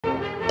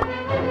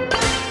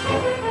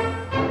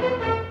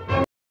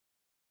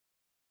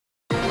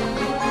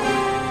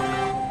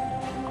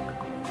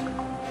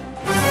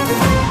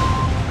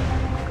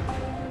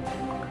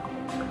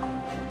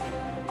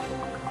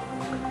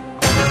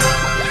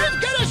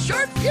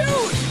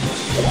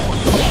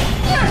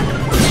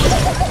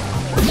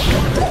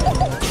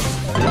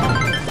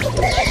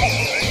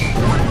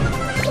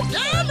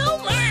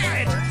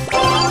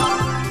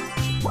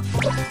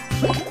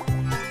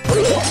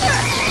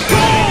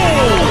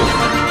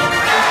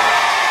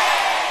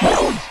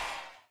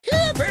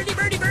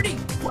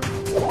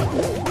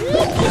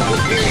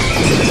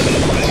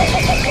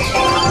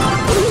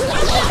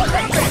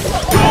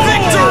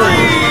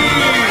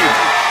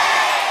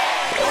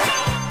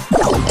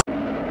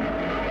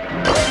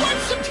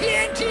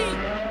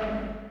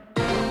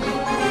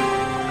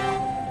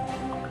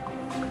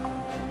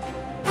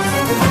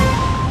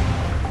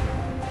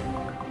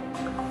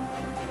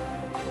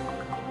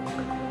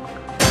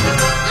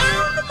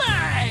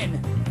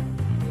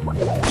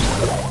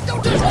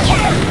Don't touch my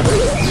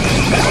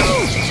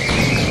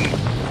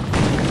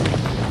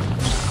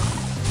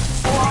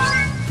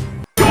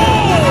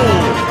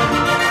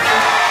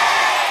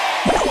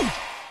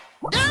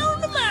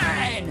Down the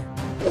mine!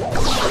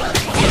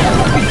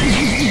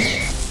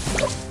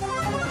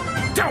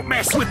 Don't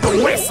mess with the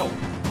whistle!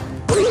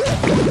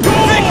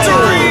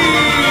 Victory!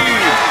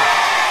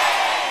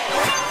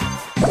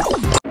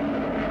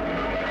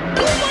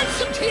 Who wants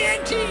some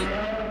TNT?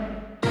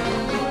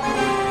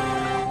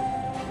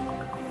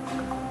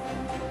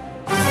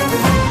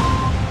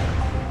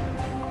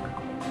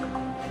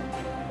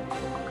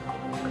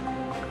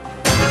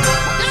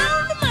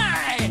 Down the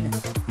mine!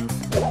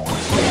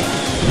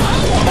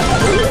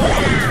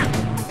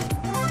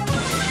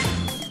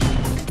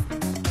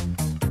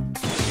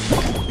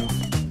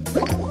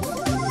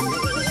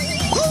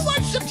 Who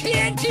wants some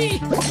TNT?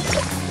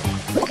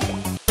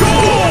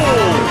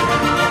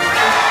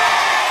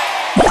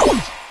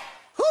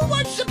 Who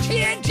wants some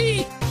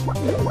TNT?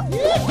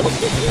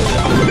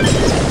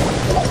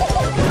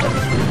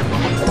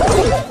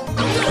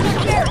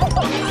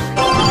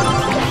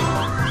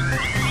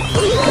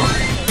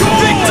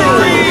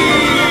 Victory!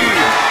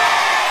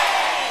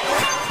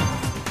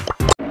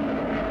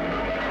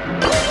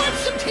 Who wants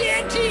some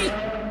TNT?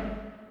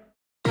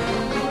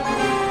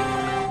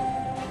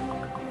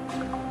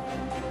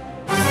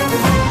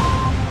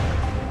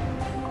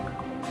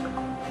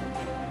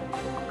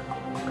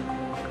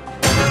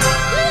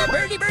 Yeah,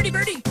 birdie, birdie,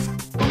 birdie.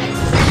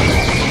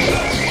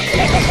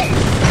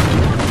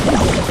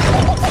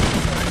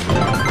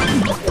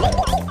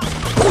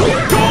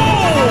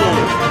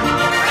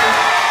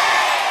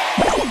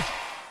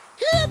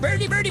 Yeah,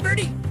 birdie, birdie,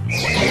 birdie.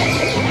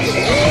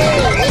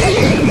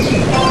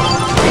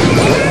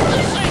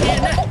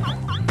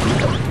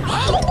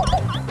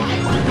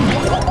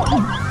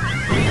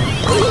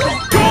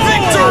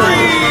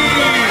 Victory!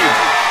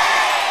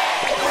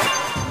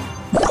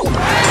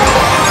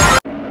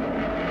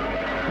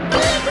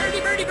 Yeah,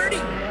 birdie, birdie,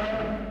 birdie.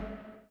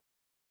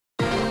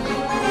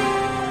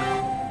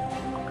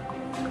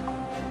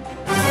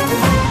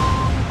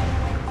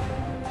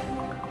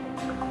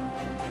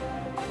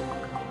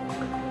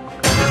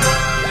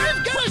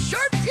 I've got a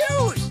sharp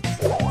fuse.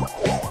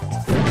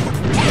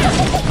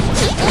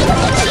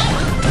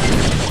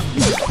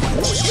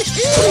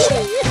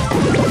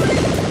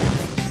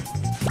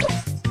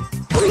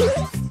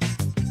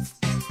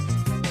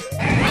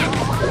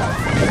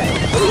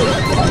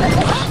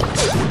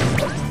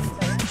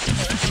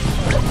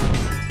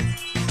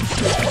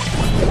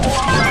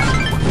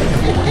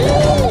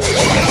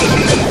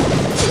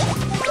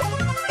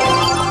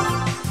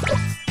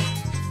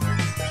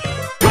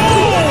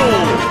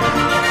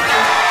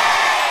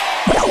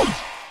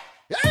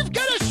 I've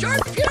got a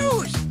sharp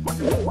fuse.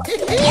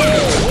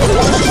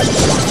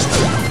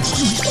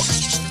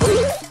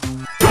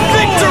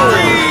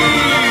 Victory!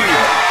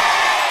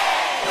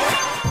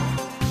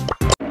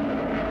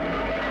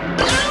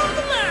 Down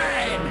the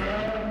line.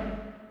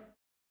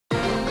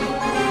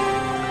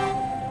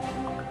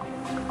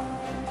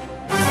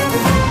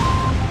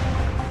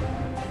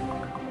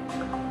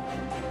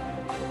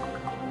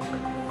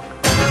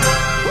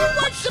 Who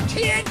wants some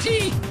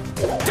TNT?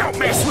 Don't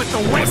mess with the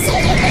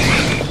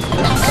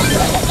whistle!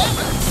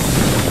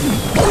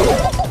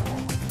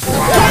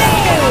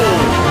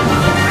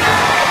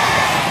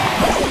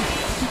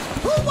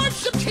 Who wants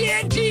some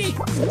TNT?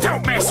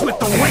 Don't mess with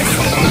the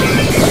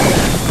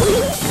whistle!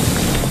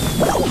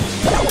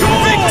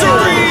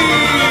 Victory!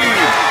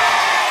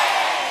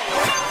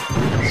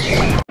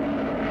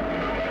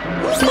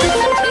 Who wants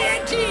some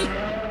TNT?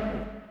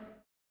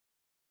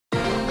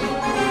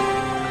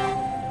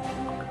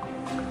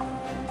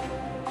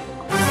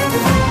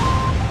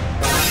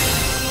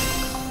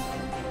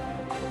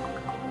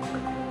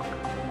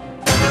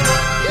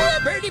 Yeah,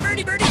 birdie,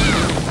 birdie, birdie.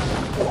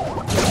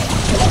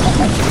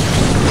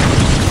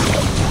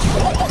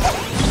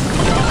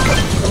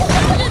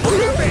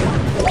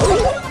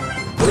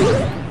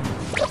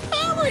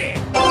 Hurry!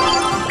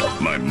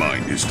 My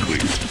mind is clear.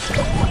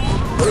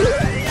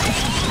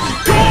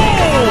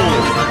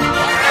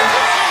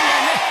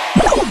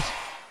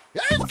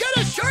 I've got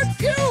a sharp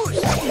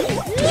fuse!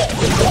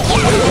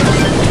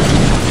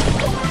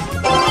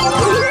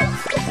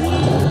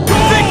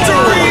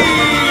 Victory!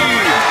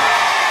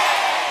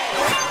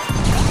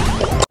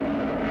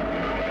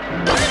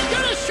 I've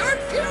got a sharp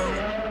fuse!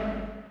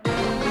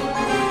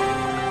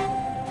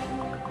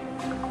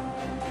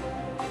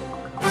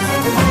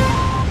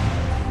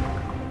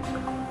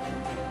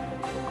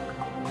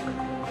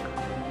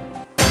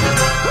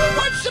 Who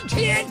wants some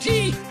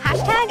TNT?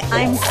 Hashtag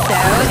I'm so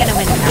gonna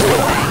win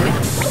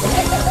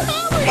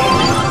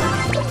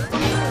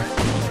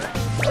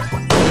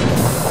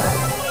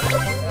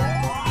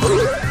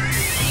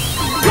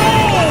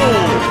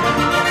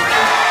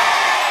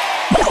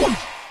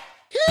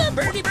Yeah,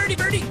 birdie, birdie,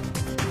 birdie.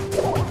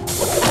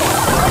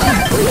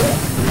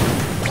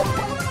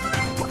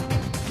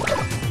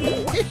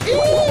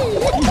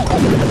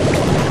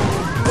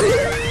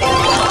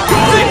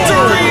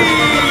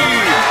 Victory!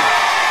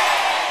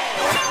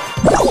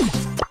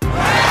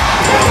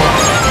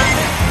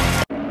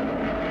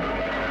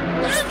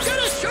 I've got